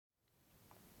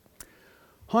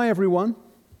Hi everyone.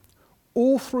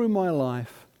 All through my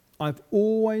life, I've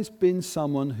always been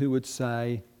someone who would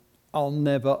say, I'll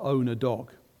never own a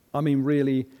dog. I mean,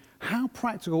 really, how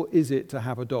practical is it to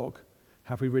have a dog?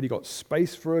 Have we really got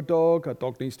space for a dog? A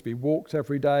dog needs to be walked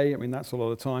every day. I mean, that's a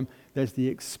lot of time. There's the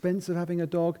expense of having a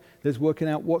dog. There's working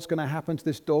out what's going to happen to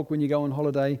this dog when you go on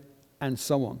holiday, and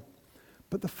so on.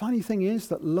 But the funny thing is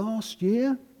that last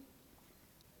year,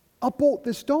 I bought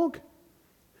this dog.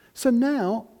 So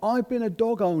now I've been a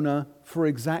dog owner for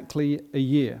exactly a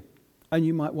year. And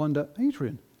you might wonder,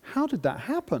 Adrian, how did that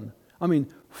happen? I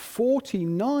mean,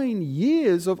 49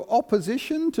 years of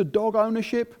opposition to dog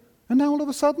ownership, and now all of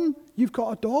a sudden you've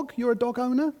got a dog, you're a dog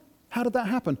owner? How did that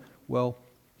happen? Well,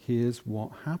 here's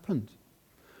what happened.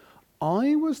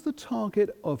 I was the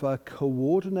target of a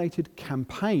coordinated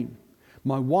campaign.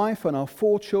 My wife and our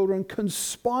 4 children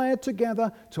conspired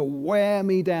together to wear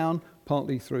me down,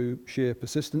 partly through sheer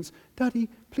persistence. Daddy,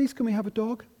 please can we have a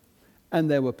dog? And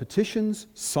there were petitions,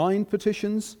 signed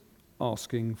petitions,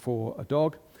 asking for a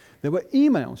dog. There were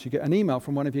emails. You get an email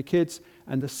from one of your kids,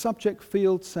 and the subject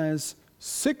field says,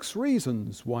 6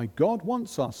 reasons why God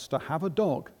wants us to have a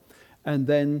dog. And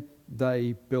then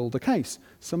they build a case.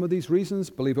 Some of these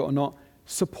reasons, believe it or not,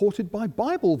 supported by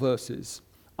Bible verses.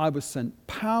 I was sent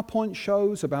PowerPoint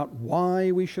shows about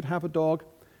why we should have a dog.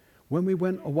 When we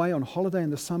went away on holiday in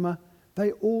the summer,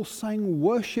 they all sang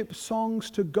worship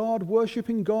songs to God,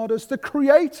 worshiping God as the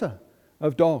creator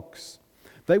of dogs.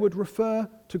 They would refer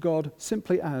to God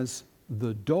simply as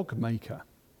the dog maker.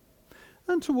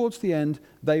 And towards the end,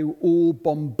 they all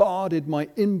bombarded my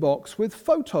inbox with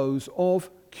photos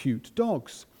of cute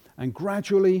dogs. And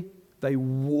gradually, they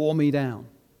wore me down.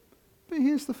 But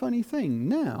here's the funny thing.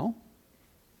 Now,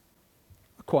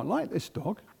 I quite like this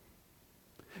dog.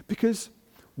 Because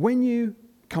when you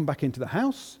come back into the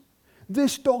house,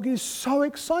 this dog is so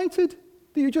excited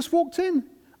that you just walked in.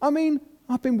 I mean,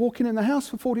 I've been walking in the house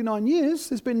for 49 years.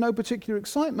 There's been no particular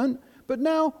excitement. But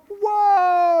now,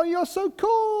 whoa, you're so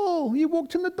cool. You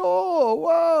walked in the door.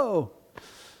 Whoa.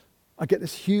 I get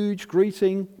this huge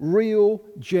greeting, real,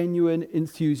 genuine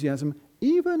enthusiasm.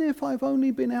 Even if I've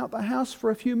only been out the house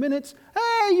for a few minutes.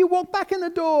 Hey, you walked back in the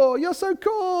door. You're so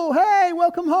cool. Hey,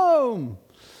 welcome home.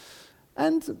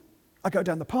 And I go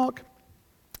down the park.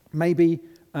 Maybe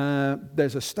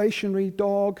there's a stationary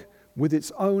dog with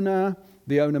its owner.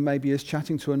 The owner maybe is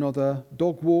chatting to another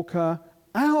dog walker.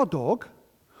 Our dog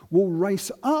will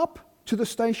race up to the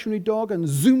stationary dog and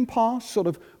zoom past, sort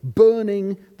of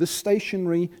burning the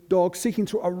stationary dog, seeking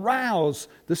to arouse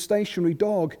the stationary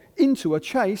dog into a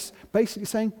chase, basically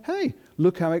saying, hey,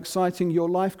 look how exciting your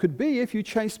life could be if you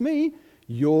chase me.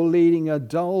 You're leading a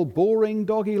dull, boring,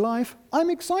 doggy life. I'm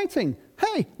exciting.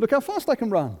 Hey, look how fast I can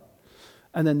run.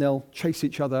 And then they'll chase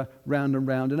each other round and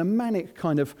round in a manic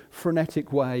kind of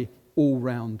frenetic way all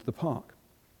round the park.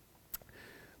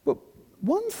 But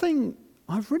one thing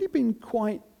I've really been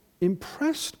quite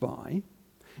impressed by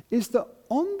is that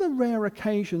on the rare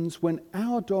occasions when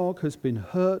our dog has been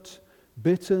hurt,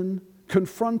 bitten,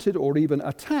 confronted, or even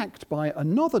attacked by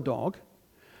another dog,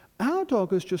 our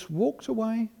dog has just walked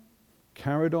away,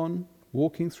 carried on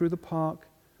walking through the park,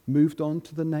 moved on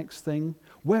to the next thing.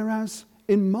 Whereas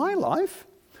in my life,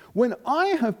 when I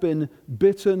have been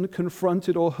bitten,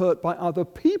 confronted, or hurt by other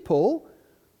people,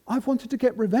 I've wanted to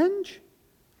get revenge.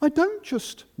 I don't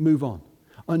just move on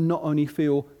and not only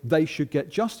feel they should get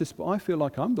justice, but I feel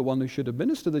like I'm the one who should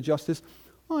administer the justice.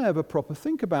 I have a proper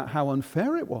think about how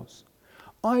unfair it was.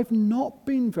 I've not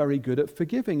been very good at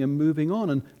forgiving and moving on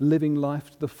and living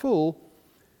life to the full.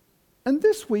 And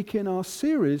this week in our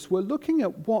series, we're looking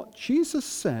at what Jesus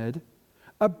said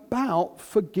about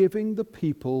forgiving the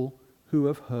people who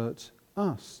have hurt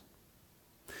us.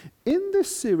 In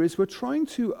this series, we're trying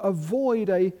to avoid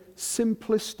a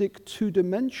simplistic,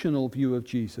 two-dimensional view of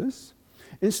Jesus.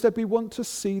 Instead, we want to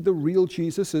see the real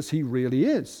Jesus as he really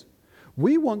is.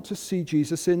 We want to see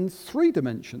Jesus in 3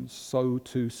 dimensions, so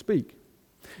to speak.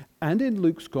 And in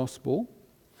Luke's gospel,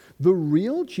 the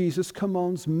real Jesus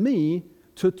commands me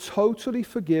to totally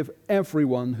forgive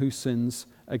everyone who sins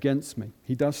against me.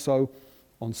 He does so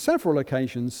on several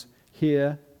occasions.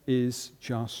 Here is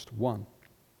just one.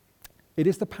 It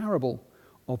is the parable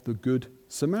of the Good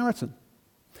Samaritan.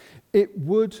 It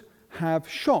would have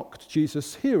shocked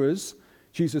Jesus' hearers,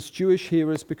 Jesus' Jewish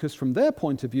hearers, because from their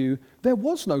point of view, there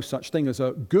was no such thing as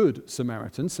a good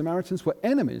Samaritan. Samaritans were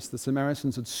enemies. The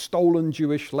Samaritans had stolen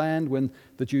Jewish land when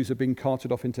the Jews had been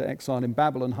carted off into exile in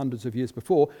Babylon hundreds of years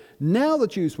before. Now the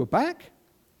Jews were back.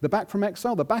 They're back from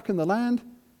exile. They're back in the land.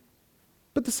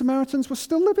 But the Samaritans were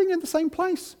still living in the same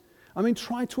place. I mean,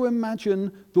 try to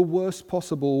imagine the worst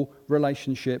possible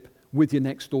relationship with your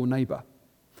next door neighbor.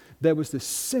 There was this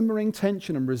simmering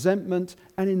tension and resentment.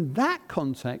 And in that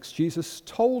context, Jesus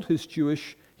told his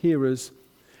Jewish hearers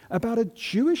about a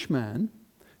Jewish man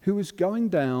who was going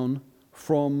down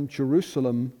from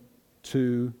Jerusalem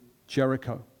to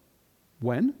Jericho.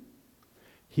 When?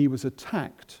 He was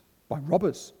attacked by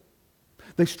robbers.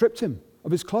 They stripped him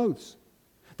of his clothes.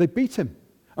 They beat him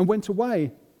and went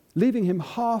away, leaving him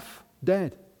half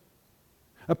dead.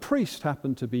 A priest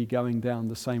happened to be going down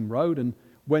the same road, and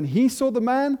when he saw the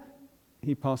man,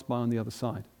 he passed by on the other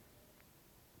side.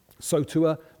 So to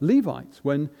a Levite,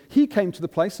 when he came to the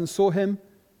place and saw him,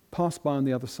 passed by on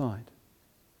the other side.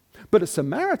 But a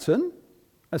Samaritan,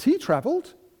 as he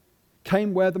traveled,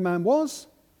 came where the man was,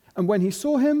 and when he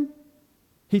saw him,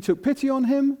 he took pity on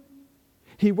him.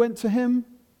 He went to him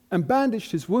and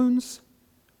bandaged his wounds,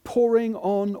 pouring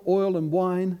on oil and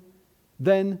wine.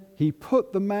 Then he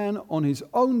put the man on his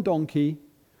own donkey,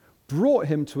 brought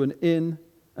him to an inn,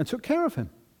 and took care of him.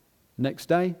 Next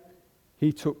day,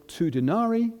 he took 2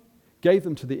 denarii, gave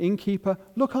them to the innkeeper.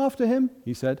 "Look after him,"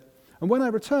 he said, "and when I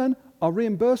return, I'll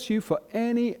reimburse you for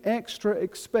any extra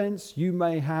expense you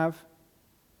may have."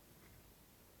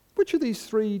 Which of these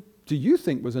 3 do you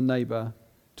think was a neighbor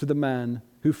to the man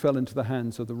who fell into the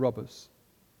hands of the robbers?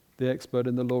 The expert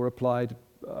in the law replied,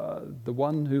 "The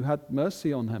one who had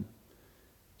mercy on him."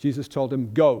 Jesus told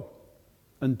him, "Go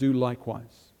and do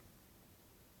likewise."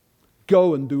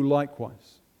 Go and do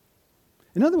likewise.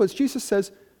 In other words, Jesus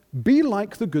says, be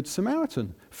like the Good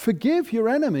Samaritan. Forgive your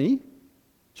enemy,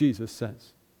 Jesus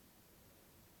says.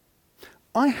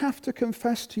 I have to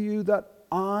confess to you that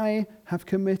I have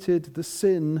committed the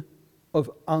sin of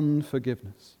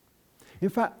unforgiveness. In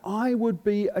fact, I would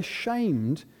be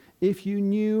ashamed if you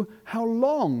knew how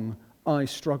long I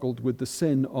struggled with the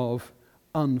sin of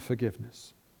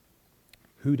unforgiveness.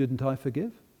 Who didn't I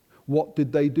forgive? What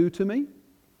did they do to me?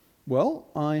 Well,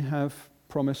 I have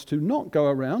promised to not go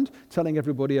around telling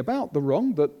everybody about the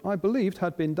wrong that I believed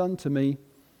had been done to me.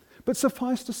 But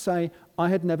suffice to say, I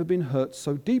had never been hurt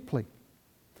so deeply.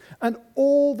 And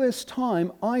all this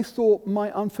time, I thought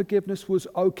my unforgiveness was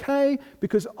okay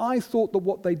because I thought that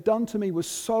what they'd done to me was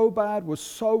so bad, was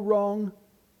so wrong.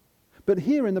 But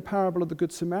here in the parable of the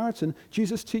Good Samaritan,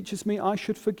 Jesus teaches me I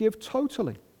should forgive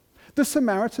totally. The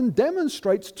Samaritan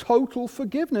demonstrates total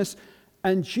forgiveness,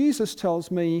 and Jesus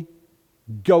tells me,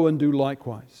 go and do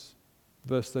likewise.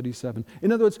 Verse 37.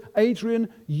 In other words, Adrian,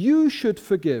 you should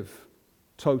forgive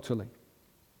totally.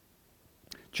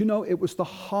 Do you know, it was the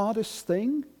hardest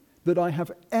thing that I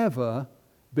have ever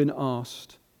been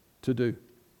asked to do.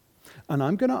 And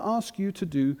I'm going to ask you to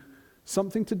do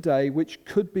something today which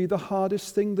could be the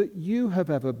hardest thing that you have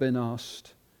ever been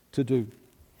asked to do.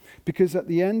 Because at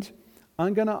the end,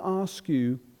 I'm going to ask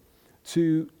you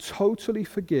to totally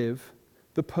forgive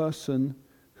the person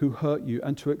who hurt you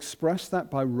and to express that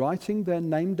by writing their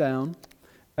name down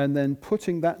and then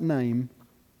putting that name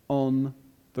on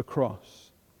the cross.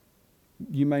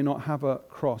 You may not have a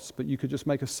cross, but you could just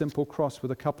make a simple cross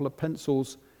with a couple of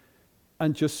pencils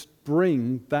and just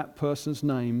bring that person's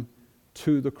name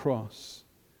to the cross,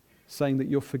 saying that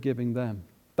you're forgiving them.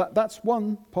 That's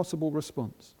one possible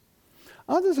response.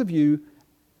 Others of you,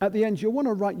 at the end, you'll want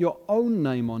to write your own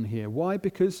name on here. Why?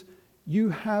 Because you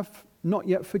have not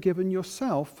yet forgiven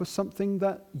yourself for something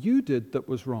that you did that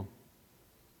was wrong.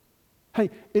 Hey,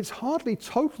 it's hardly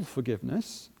total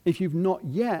forgiveness if you've not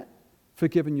yet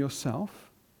forgiven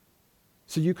yourself.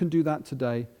 So you can do that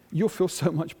today. You'll feel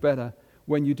so much better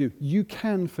when you do. You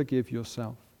can forgive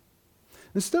yourself.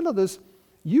 And still others,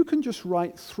 you can just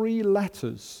write 3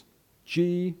 letters,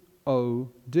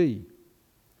 G-O-D.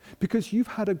 Because you've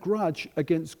had a grudge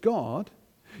against God,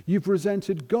 you've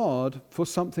resented God for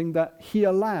something that He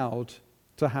allowed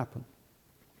to happen.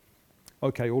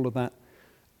 Okay, all of that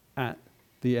at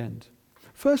the end.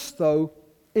 First, though,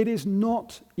 it is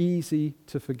not easy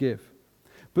to forgive.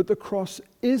 But the cross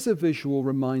is a visual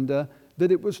reminder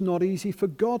that it was not easy for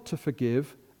God to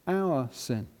forgive our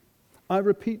sin. I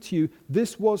repeat to you,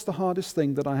 this was the hardest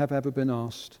thing that I have ever been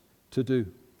asked to do.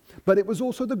 But it was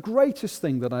also the greatest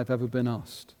thing that I've ever been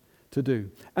asked to do.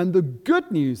 And the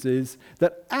good news is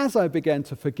that as I began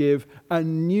to forgive, a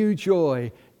new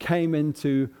joy came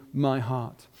into my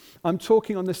heart. I'm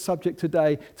talking on this subject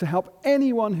today to help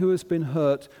anyone who has been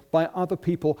hurt by other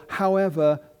people,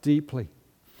 however deeply.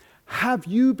 Have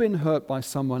you been hurt by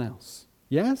someone else?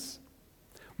 Yes?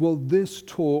 Well, this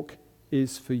talk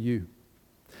is for you.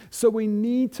 So we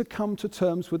need to come to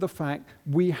terms with the fact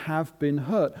we have been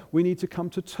hurt. We need to come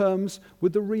to terms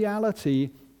with the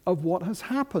reality of what has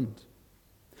happened.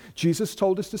 Jesus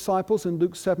told his disciples in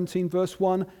Luke 17 verse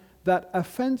 1 that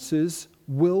offenses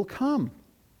will come,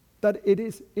 that it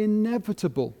is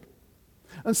inevitable.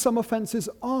 And some offenses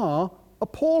are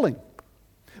appalling.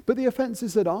 But the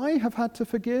offenses that I have had to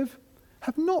forgive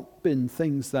have not been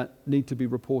things that need to be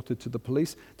reported to the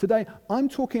police. Today, I'm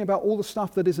talking about all the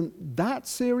stuff that isn't that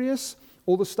serious,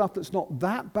 all the stuff that's not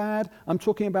that bad. I'm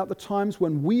talking about the times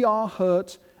when we are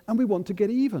hurt and we want to get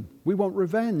even. We want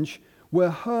revenge. We're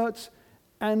hurt,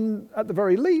 and at the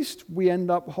very least, we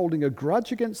end up holding a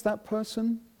grudge against that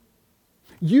person.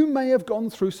 You may have gone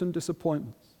through some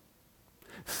disappointments.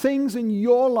 Things in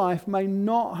your life may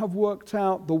not have worked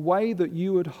out the way that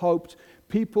you had hoped.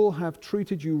 People have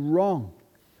treated you wrong.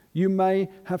 You may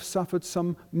have suffered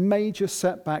some major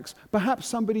setbacks. Perhaps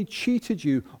somebody cheated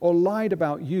you or lied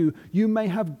about you. You may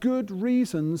have good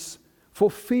reasons for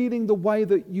feeling the way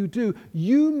that you do.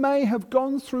 You may have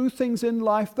gone through things in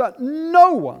life that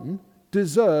no one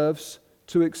deserves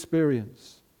to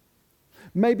experience.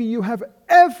 Maybe you have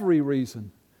every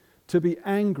reason to be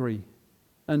angry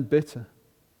and bitter.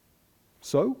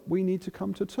 So we need to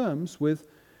come to terms with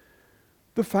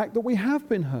the fact that we have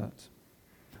been hurt.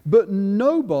 But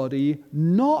nobody,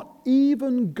 not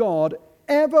even God,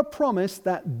 ever promised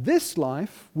that this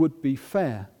life would be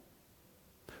fair.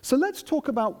 So let's talk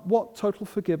about what total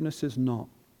forgiveness is not.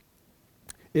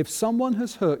 If someone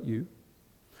has hurt you,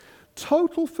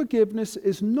 total forgiveness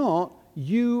is not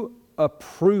you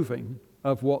approving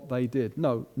of what they did.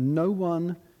 No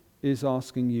one is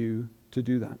asking you to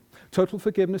do that. Total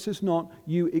forgiveness is not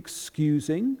you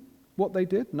excusing what they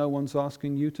did. No one's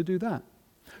asking you to do that.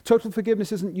 Total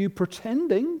forgiveness isn't you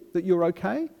pretending that you're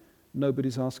okay.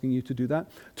 Nobody's asking you to do that.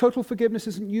 Total forgiveness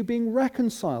isn't you being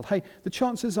reconciled. Hey, the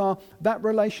chances are that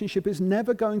relationship is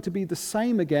never going to be the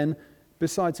same again.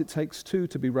 Besides, it takes two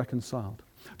to be reconciled.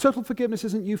 Total forgiveness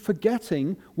isn't you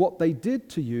forgetting what they did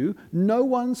to you. No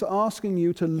one's asking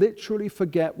you to literally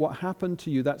forget what happened to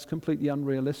you. That's completely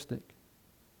unrealistic.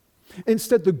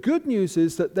 Instead, the good news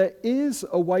is that there is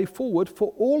a way forward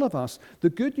for all of us. The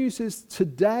good news is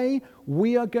today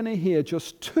we are going to hear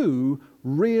just two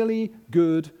really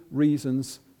good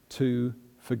reasons to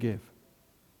forgive.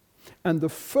 And the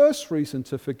first reason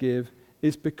to forgive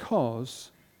is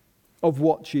because of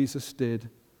what Jesus did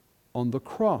on the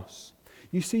cross.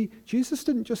 You see, Jesus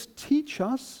didn't just teach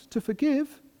us to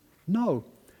forgive. No,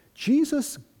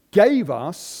 Jesus gave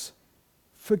us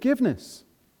forgiveness.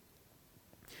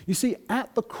 You see,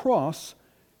 at the cross,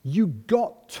 you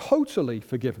got totally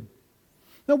forgiven.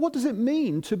 Now, what does it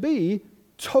mean to be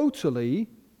totally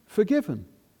forgiven?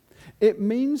 It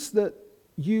means that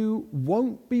you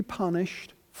won't be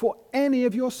punished for any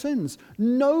of your sins.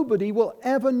 Nobody will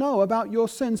ever know about your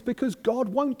sins because God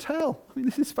won't tell. I mean,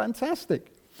 this is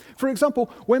fantastic. For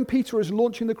example, when Peter is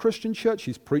launching the Christian church,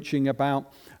 he's preaching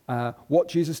about what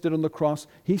Jesus did on the cross.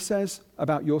 He says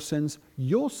about your sins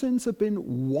have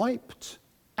been wiped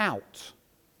out.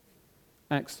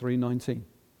 Acts 3:19.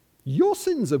 Your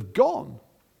sins have gone.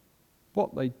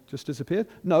 What, they just disappeared?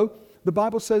 No, the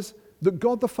Bible says that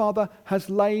God the Father has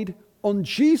laid on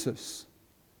Jesus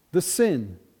the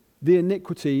sin, the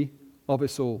iniquity of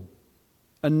us all.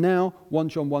 And now 1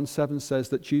 John 1:7 says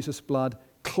that Jesus' blood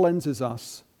cleanses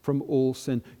us from all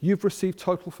sin. You've received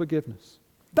total forgiveness.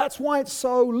 That's why it's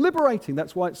so liberating.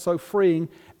 That's why it's so freeing.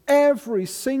 Every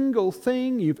single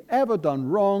thing you've ever done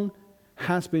wrong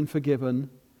has been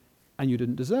forgiven, and you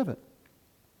didn't deserve it.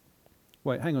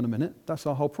 Wait, hang on a minute. That's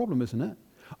our whole problem, isn't it?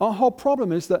 Our whole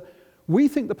problem is that we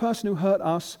think the person who hurt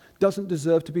us doesn't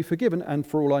deserve to be forgiven, and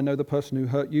for all I know, the person who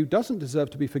hurt you doesn't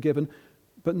deserve to be forgiven,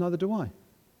 but neither do I.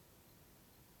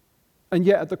 And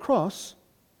yet at the cross,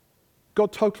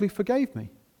 God totally forgave me.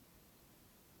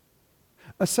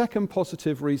 A second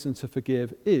positive reason to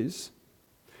forgive is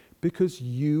because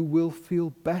you will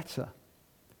feel better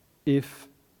if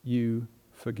you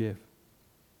forgive.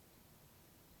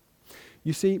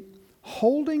 You see,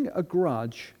 holding a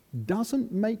grudge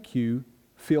doesn't make you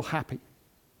feel happy.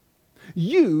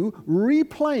 You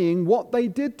replaying what they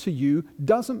did to you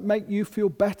doesn't make you feel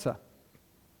better.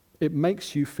 It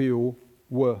makes you feel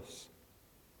worse.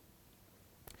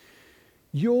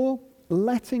 You're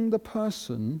letting the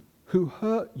person who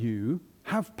hurt you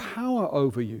have power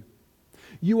over you.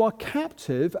 You are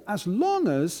captive as long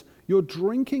as you're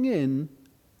drinking in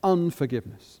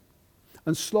unforgiveness.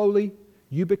 And slowly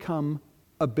you become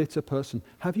a bitter person.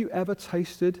 Have you ever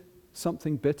tasted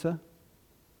something bitter?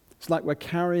 It's like we're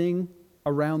carrying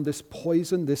around this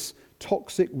poison, this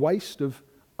toxic waste of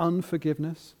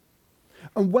unforgiveness.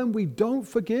 And when we don't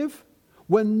forgive,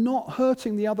 we're not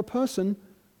hurting the other person,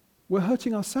 we're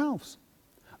hurting ourselves.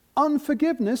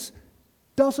 Unforgiveness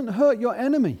doesn't hurt your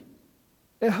enemy.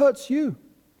 It hurts you.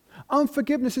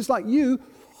 Unforgiveness is like you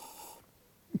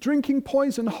drinking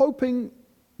poison, hoping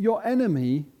your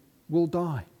enemy will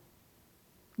die.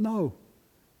 No.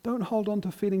 Don't hold on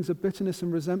to feelings of bitterness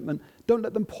and resentment. Don't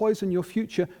let them poison your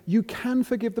future. You can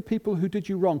forgive the people who did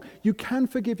you wrong. You can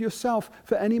forgive yourself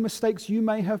for any mistakes you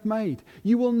may have made.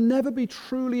 You will never be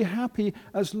truly happy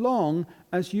as long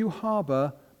as you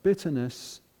harbor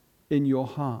bitterness in your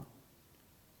heart.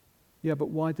 Yeah, but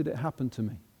why did it happen to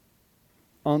me?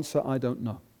 Answer, I don't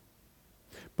know.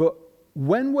 But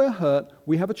when we're hurt,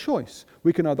 we have a choice.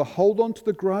 We can either hold on to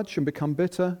the grudge and become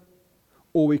bitter,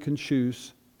 or we can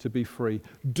choose to be free.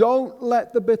 Don't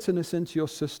let the bitterness into your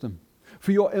system.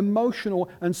 For your emotional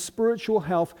and spiritual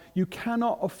health, you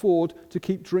cannot afford to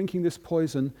keep drinking this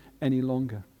poison any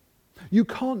longer. You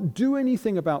can't do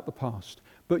anything about the past,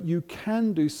 but you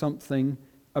can do something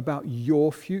about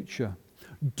your future.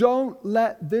 Don't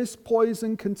let this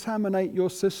poison contaminate your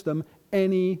system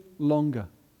any longer.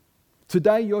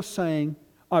 Today you're saying,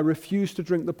 I refuse to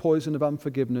drink the poison of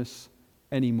unforgiveness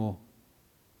anymore.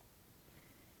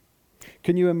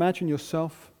 Can you imagine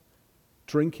yourself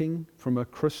drinking from a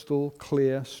crystal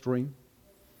clear stream?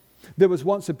 There was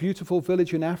once a beautiful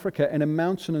village in Africa in a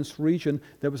mountainous region.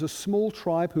 There was a small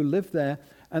tribe who lived there,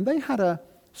 and they had a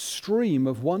stream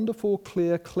of wonderful,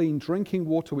 clear, clean drinking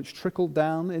water which trickled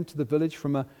down into the village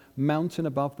from a mountain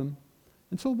above them.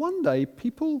 Until one day,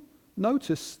 people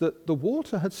noticed that the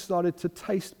water had started to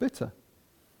taste bitter.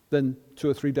 Then 2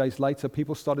 or 3 days later,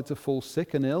 people started to fall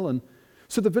sick and ill, and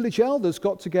so the village elders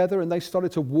got together and they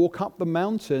started to walk up the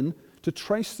mountain to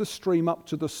trace the stream up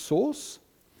to the source.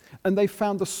 And they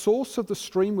found the source of the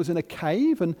stream was in a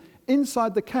cave, and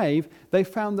inside the cave they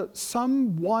found that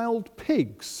some wild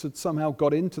pigs had somehow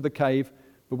got into the cave,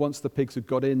 but once the pigs had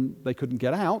got in, they couldn't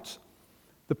get out.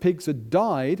 The pigs had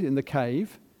died in the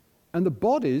cave, and the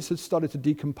bodies had started to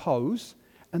decompose,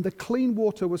 and the clean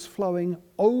water was flowing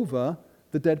over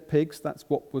the dead pigs. That's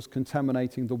what was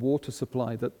contaminating the water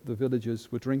supply that the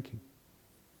villagers were drinking.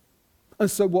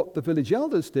 And so what the village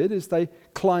elders did is they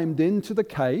climbed into the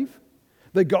cave,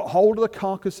 they got hold of the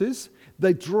carcasses,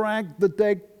 they dragged the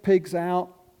dead pigs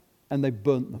out, and they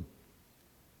burnt them.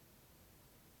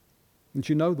 And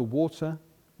you know, the water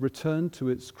returned to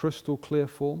its crystal clear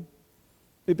form.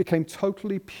 It became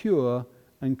totally pure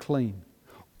and clean.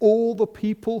 All the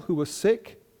people who were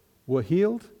sick were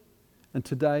healed, and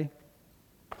today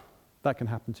that can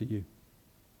happen to you.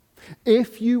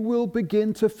 If you will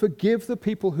begin to forgive the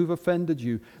people who've offended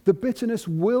you, the bitterness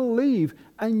will leave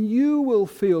and you will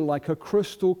feel like a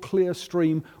crystal clear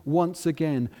stream once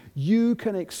again. You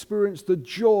can experience the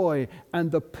joy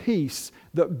and the peace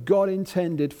that God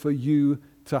intended for you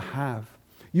to have.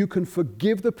 You can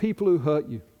forgive the people who hurt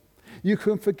you. You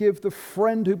can forgive the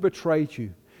friend who betrayed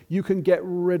you. You can get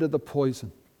rid of the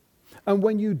poison. And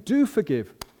when you do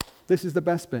forgive, this is the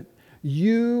best bit,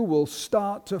 you will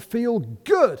start to feel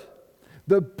good.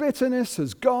 The bitterness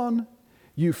has gone.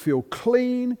 You feel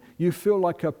clean. You feel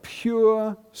like a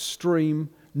pure stream,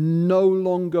 no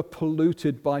longer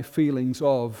polluted by feelings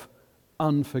of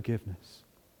unforgiveness.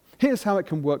 Here's how it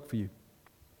can work for you.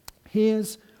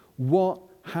 Here's what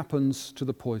happens to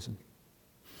the poison.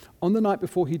 On the night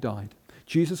before he died,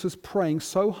 Jesus was praying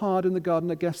so hard in the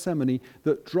Garden of Gethsemane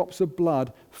that drops of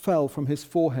blood fell from his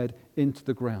forehead into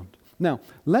the ground. Now,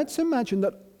 let's imagine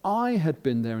that I had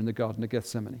been there in the Garden of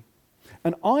Gethsemane,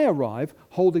 and I arrive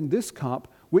holding this cup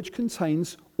which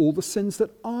contains all the sins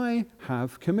that I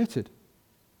have committed.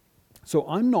 So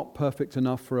I'm not perfect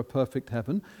enough for a perfect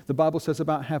heaven. The Bible says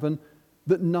about heaven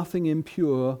that nothing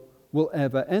impure will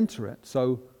ever enter it.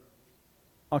 So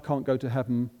I can't go to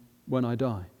heaven when I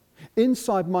die.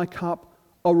 Inside my cup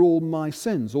are all my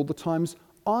sins, all the times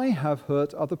I have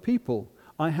hurt other people.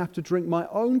 I have to drink my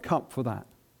own cup for that.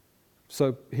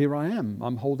 So here I am.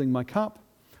 I'm holding my cup.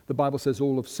 The Bible says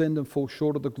all have sinned and fall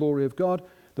short of the glory of God.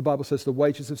 The Bible says the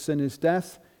wages of sin is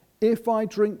death. If I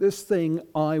drink this thing,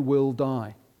 I will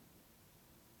die.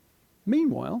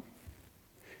 Meanwhile,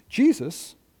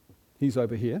 Jesus, he's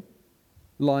over here,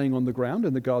 lying on the ground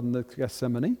in the Garden of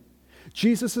Gethsemane.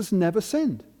 Jesus has never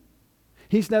sinned.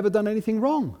 He's never done anything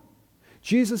wrong.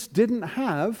 Jesus didn't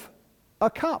have a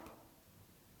cup.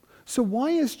 So why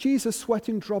is Jesus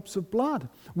sweating drops of blood?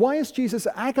 Why is Jesus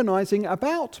agonizing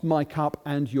about my cup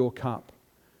and your cup?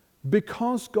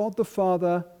 Because God the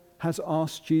Father has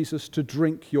asked Jesus to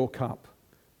drink your cup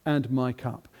and my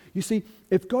cup. You see,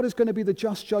 if God is going to be the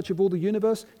just judge of all the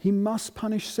universe, he must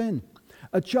punish sin.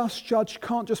 A just judge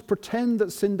can't just pretend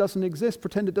that sin doesn't exist,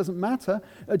 pretend it doesn't matter.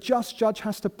 A just judge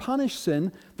has to punish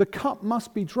sin. The cup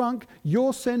must be drunk.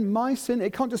 Your sin, my sin,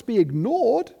 it can't just be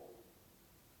ignored.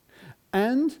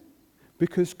 And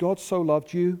because God so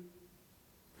loved you,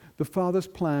 the Father's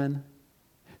plan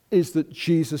is that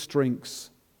Jesus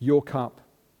drinks your cup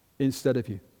instead of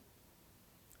you.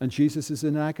 And Jesus is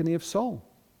in agony of soul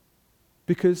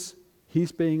because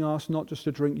he's being asked not just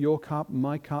to drink your cup,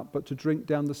 my cup, but to drink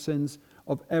down the sins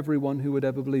of everyone who would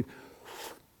ever believe.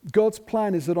 God's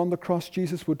plan is that on the cross,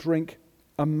 Jesus would drink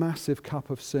a massive cup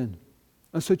of sin.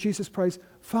 And so Jesus prays,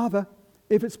 Father,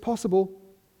 if it's possible,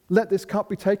 let this cup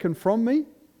be taken from me.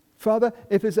 Father,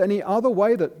 if there's any other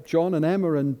way that John and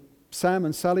Emma and Sam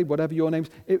and Sally, whatever your names,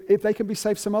 if they can be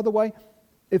saved some other way,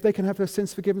 if they can have their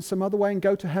sins forgiven some other way and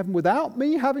go to heaven without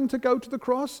me having to go to the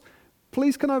cross,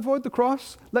 please can I avoid the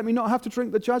cross? Let me not have to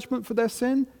drink the judgment for their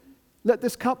sin. Let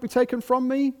this cup be taken from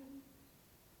me.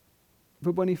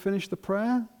 But when he finished the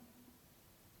prayer,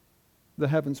 the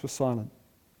heavens were silent.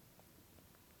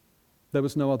 There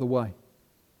was no other way.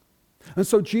 And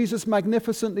so Jesus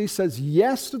magnificently says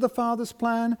yes to the Father's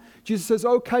plan. Jesus says,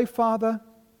 okay, Father,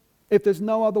 if there's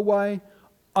no other way,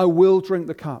 I will drink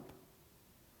the cup.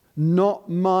 Not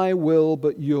my will,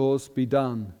 but yours be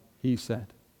done, he said.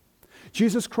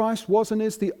 Jesus Christ was and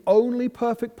is the only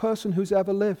perfect person who's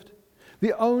ever lived.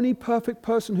 The only perfect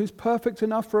person who's perfect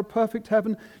enough for a perfect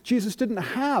heaven. Jesus didn't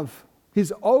have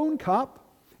his own cup.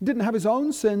 He didn't have his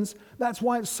own sins. That's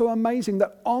why it's so amazing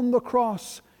that on the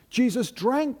cross, Jesus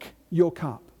drank your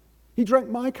cup. He drank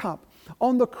my cup.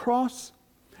 On the cross,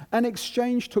 an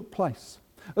exchange took place.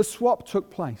 A swap took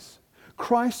place.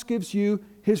 Christ gives you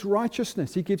his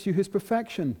righteousness. He gives you his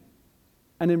perfection.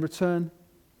 And in return,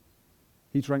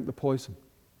 he drank the poison.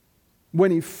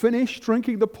 When he finished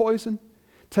drinking the poison,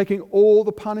 taking all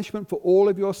the punishment for all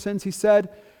of your sins, he said,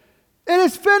 it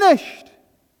is finished.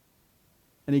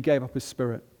 And he gave up his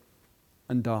spirit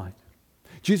and died.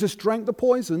 Jesus drank the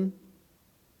poison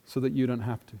so that you don't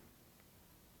have to.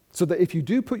 So that if you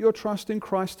do put your trust in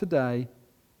Christ today,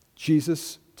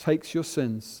 Jesus takes your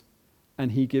sins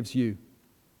and he gives you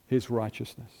his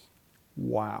righteousness.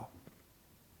 Wow.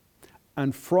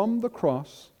 And from the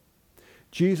cross,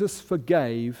 Jesus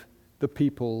forgave the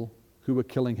people who were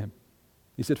killing him.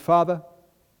 He said, Father,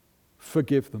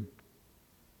 forgive them.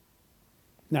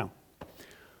 Now,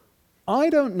 I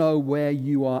don't know where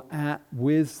you are at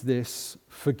with this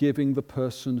forgiving the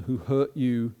person who hurt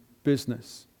you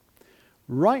business.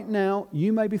 Right now,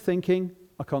 you may be thinking,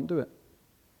 I can't do it.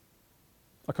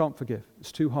 I can't forgive.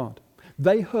 It's too hard.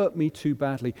 They hurt me too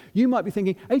badly. You might be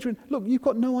thinking, Adrian, look, you've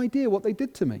got no idea what they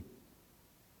did to me.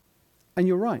 And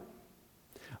you're right.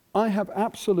 I have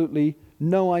absolutely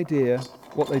no idea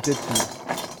what they did to me.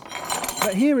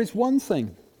 But here is one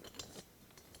thing.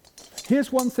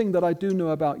 Here's one thing that I do know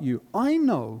about you. I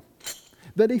know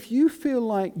that if you feel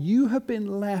like you have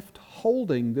been left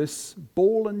holding this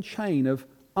ball and chain of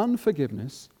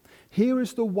unforgiveness, here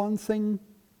is the one thing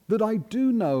that I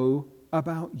do know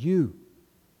about you.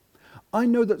 I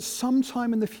know that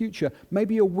sometime in the future,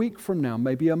 maybe a week from now,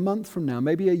 maybe a month from now,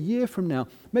 maybe a year from now,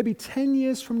 maybe 10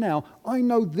 years from now, I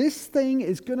know this thing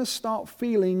is going to start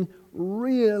feeling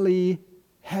really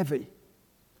heavy.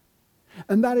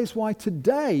 And that is why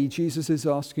today Jesus is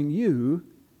asking you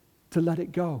to let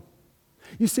it go.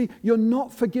 You see, you're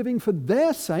not forgiving for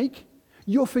their sake,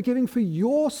 you're forgiving for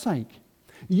your sake.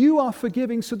 You are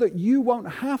forgiving so that you won't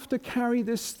have to carry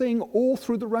this thing all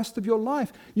through the rest of your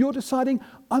life. You're deciding,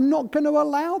 I'm not going to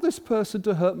allow this person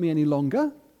to hurt me any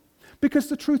longer. Because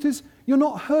the truth is, you're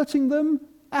not hurting them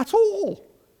at all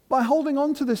by holding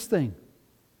on to this thing.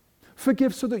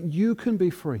 Forgive so that you can be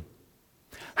free.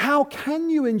 How can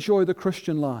you enjoy the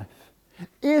Christian life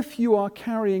if you are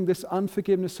carrying this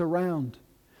unforgiveness around?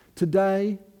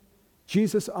 Today,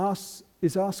 Jesus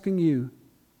is asking you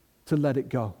to let it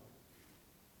go.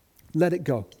 Let it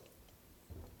go.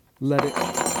 Let it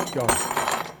go.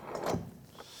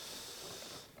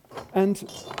 And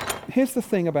here's the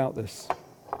thing about this.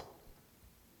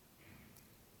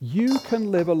 You can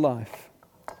live a life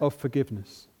of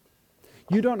forgiveness.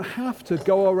 You don't have to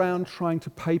go around trying to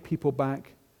pay people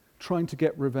back, trying to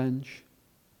get revenge,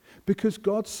 because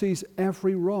God sees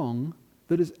every wrong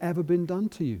that has ever been done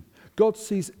to you. God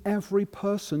sees every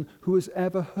person who has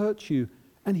ever hurt you,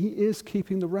 and he is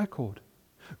keeping the record.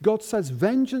 God says,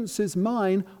 vengeance is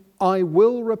mine, I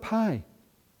will repay.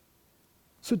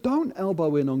 So don't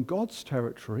elbow in on God's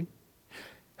territory.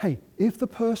 Hey, if the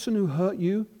person who hurt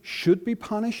you should be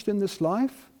punished in this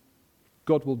life,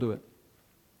 God will do it.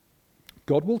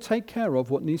 God will take care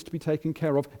of what needs to be taken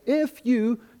care of if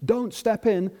you don't step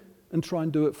in and try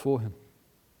and do it for him.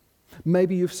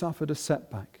 Maybe you've suffered a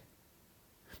setback.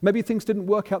 Maybe things didn't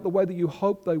work out the way that you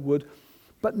hoped they would,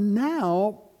 but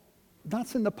now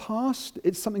that's in the past.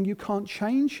 It's something you can't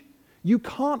change. You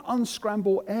can't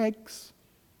unscramble eggs.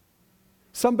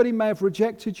 Somebody may have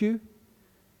rejected you,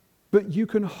 but you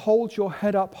can hold your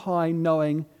head up high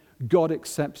knowing God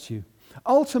accepts you.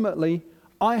 Ultimately,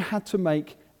 I had to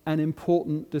make an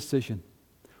important decision.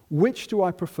 Which do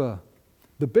I prefer?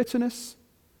 The bitterness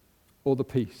or the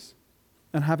peace?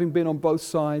 And having been on both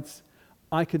sides,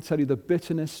 I can tell you the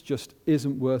bitterness just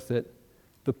isn't worth it.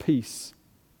 The peace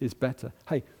is better.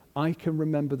 Hey, I can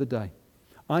remember the day.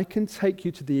 I can take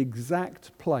you to the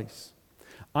exact place.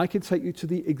 I can take you to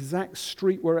the exact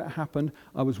street where it happened.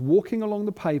 I was walking along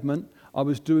the pavement. I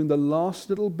was doing the last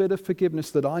little bit of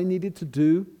forgiveness that I needed to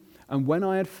do. And when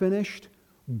I had finished,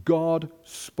 God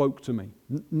spoke to me.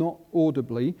 Not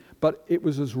audibly, but it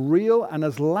was as real and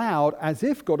as loud as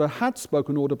if God had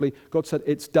spoken audibly. God said,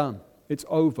 it's done. It's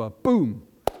over. Boom.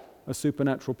 A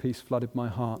supernatural peace flooded my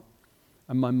heart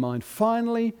and my mind.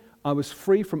 Finally, I was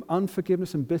free from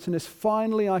unforgiveness and bitterness.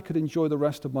 Finally, I could enjoy the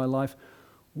rest of my life.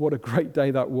 What a great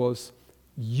day that was.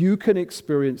 You can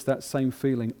experience that same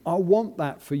feeling. I want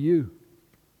that for you.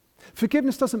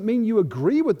 Forgiveness doesn't mean you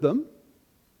agree with them.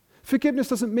 Forgiveness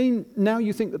doesn't mean now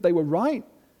you think that they were right.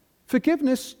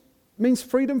 Forgiveness means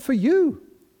freedom for you.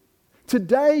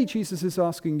 Today, Jesus is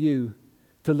asking you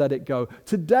to let it go.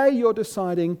 Today, you're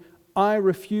deciding, I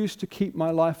refuse to keep my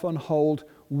life on hold,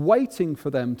 waiting for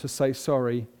them to say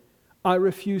sorry. I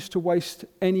refuse to waste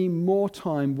any more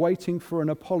time waiting for an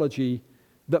apology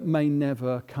that may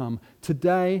never come.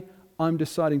 Today, I'm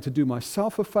deciding to do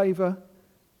myself a favor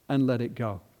and let it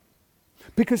go.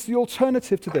 Because the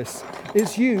alternative to this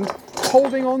is you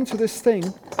holding on to this thing.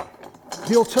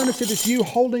 The alternative is you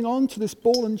holding on to this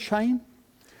ball and chain,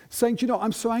 saying, do you know,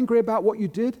 I'm so angry about what you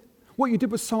did. What you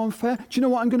did was so unfair. Do you know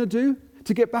what I'm going to do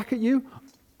to get back at you?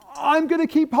 I'm going to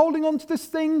keep holding on to this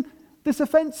thing, this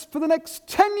offense, for the next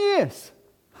 10 years.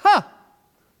 Ha!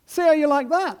 See how you like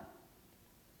that?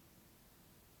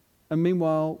 And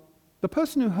meanwhile, the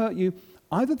person who hurt you,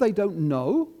 either they don't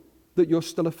know that you're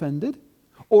still offended,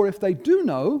 or if they do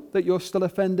know that you're still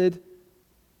offended,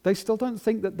 they still don't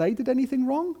think that they did anything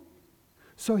wrong.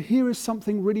 So here is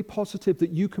something really positive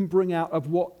that you can bring out of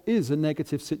what is a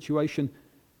negative situation.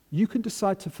 You can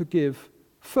decide to forgive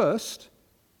first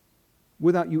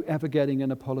without you ever getting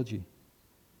an apology.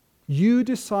 You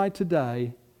decide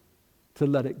today to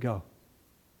let it go.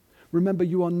 Remember,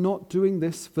 you are not doing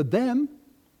this for them.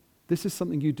 This is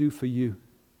something you do for you.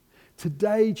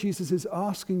 Today, Jesus is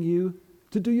asking you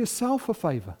to do yourself a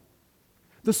favor.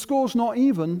 The score's not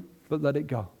even, but let it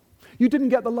go. You didn't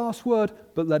get the last word,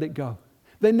 but let it go.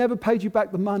 They never paid you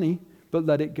back the money, but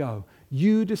let it go.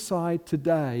 You decide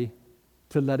today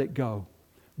to let it go.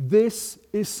 This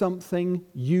is something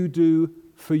you do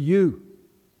for you.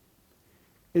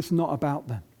 It's not about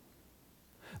them.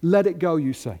 Let it go,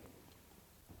 you say.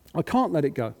 I can't let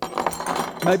it go.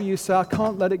 Maybe you say, I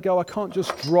can't let it go. I can't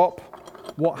just drop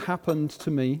what happened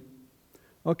to me.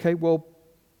 Okay, well,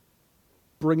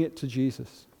 bring it to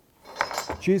Jesus.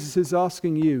 Jesus is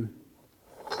asking you,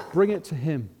 bring it to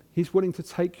him. He's willing to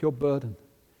take your burden.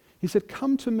 He said,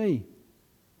 come to me,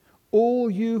 all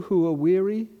you who are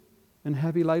weary and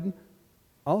heavy laden,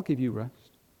 I'll give you rest.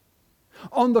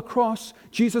 On the cross,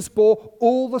 Jesus bore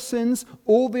all the sins,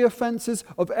 all the offenses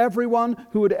of everyone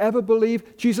who would ever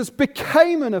believe. Jesus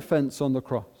became an offense on the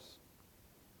cross.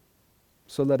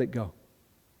 So let it go.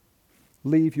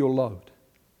 Leave your load.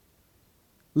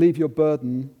 Leave your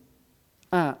burden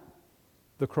at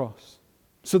the cross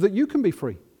so that you can be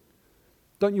free.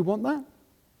 Don't you want that?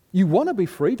 You want to be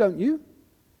free, don't you?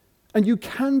 And you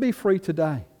can be free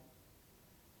today.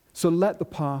 So let the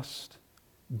past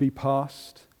be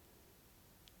past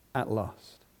at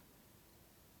last.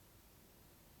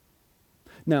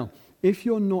 Now, if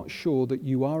you're not sure that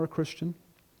you are a Christian,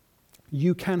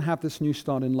 you can have this new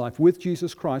start in life with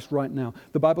Jesus Christ right now.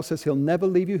 The Bible says he'll never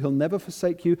leave you, he'll never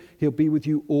forsake you, he'll be with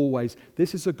you always.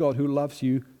 This is a God who loves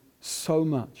you so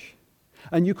much.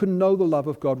 And you can know the love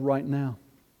of God right now.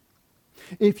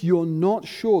 If you're not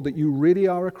sure that you really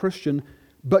are a Christian,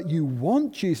 but you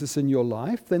want Jesus in your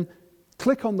life, then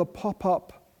click on the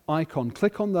pop-up icon.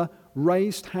 Click on the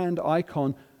raised hand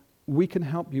icon. We can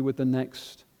help you with the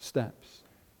next steps.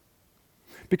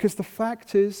 Because the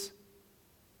fact is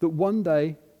that one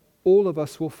day all of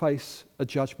us will face a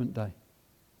judgment day.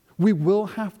 We will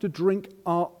have to drink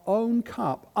our own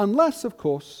cup, unless, of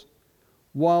course,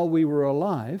 while we were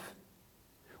alive,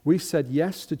 we said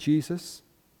yes to Jesus.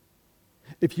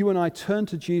 If you and I turn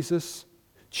to Jesus,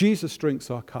 Jesus drinks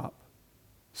our cup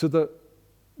so that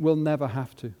we'll never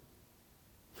have to.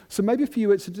 So maybe for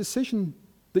you it's a decision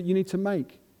that you need to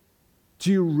make.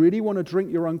 Do you really want to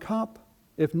drink your own cup?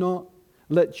 If not,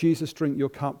 let Jesus drink your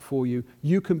cup for you.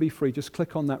 You can be free. Just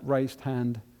click on that raised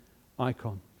hand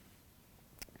icon.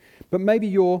 But maybe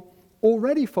you're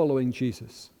already following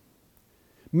Jesus.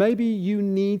 Maybe you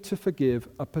need to forgive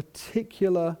a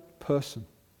particular person.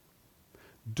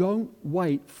 Don't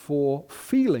wait for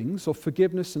feelings of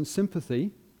forgiveness and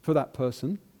sympathy for that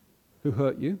person who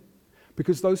hurt you,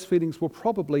 because those feelings will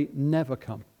probably never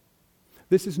come.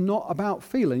 This is not about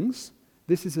feelings.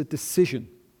 This is a decision.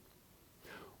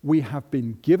 We have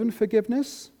been given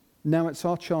forgiveness. Now it's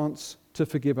our chance to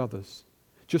forgive others,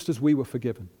 just as we were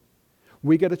forgiven.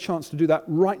 We get a chance to do that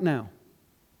right now.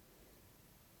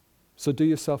 So do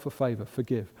yourself a favor,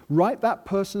 forgive. Write that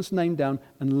person's name down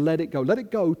and let it go. Let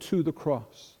it go to the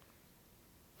cross.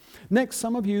 Next,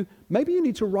 some of you, maybe you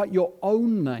need to write your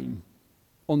own name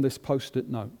on this post-it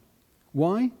note.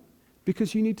 Why?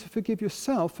 Because you need to forgive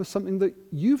yourself for something that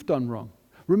you've done wrong.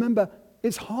 Remember,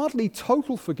 it's hardly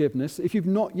total forgiveness if you've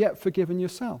not yet forgiven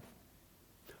yourself.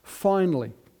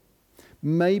 Finally,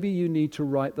 maybe you need to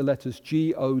write the letters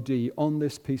G-O-D on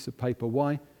this piece of paper.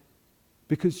 Why?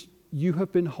 Because you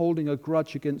have been holding a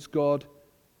grudge against God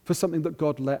for something that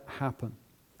God let happen.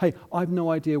 Hey, I've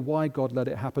no idea why God let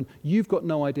it happen. You've got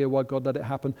no idea why God let it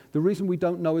happen. The reason we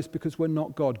don't know is because we're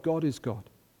not God. God is God.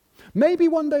 Maybe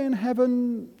one day in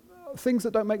heaven, things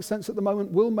that don't make sense at the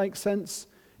moment will make sense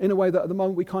in a way that at the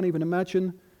moment we can't even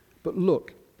imagine. But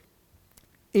look,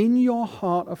 in your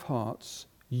heart of hearts,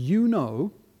 you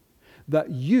know that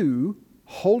you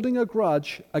holding a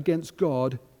grudge against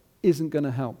God isn't going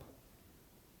to help.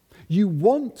 You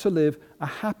want to live a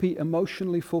happy,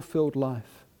 emotionally fulfilled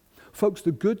life. Folks,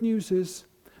 the good news is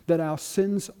that our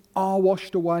sins are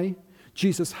washed away.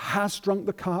 Jesus has drunk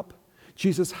the cup.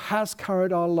 Jesus has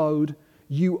carried our load.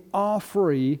 You are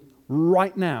free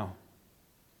right now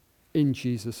in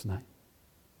Jesus' name.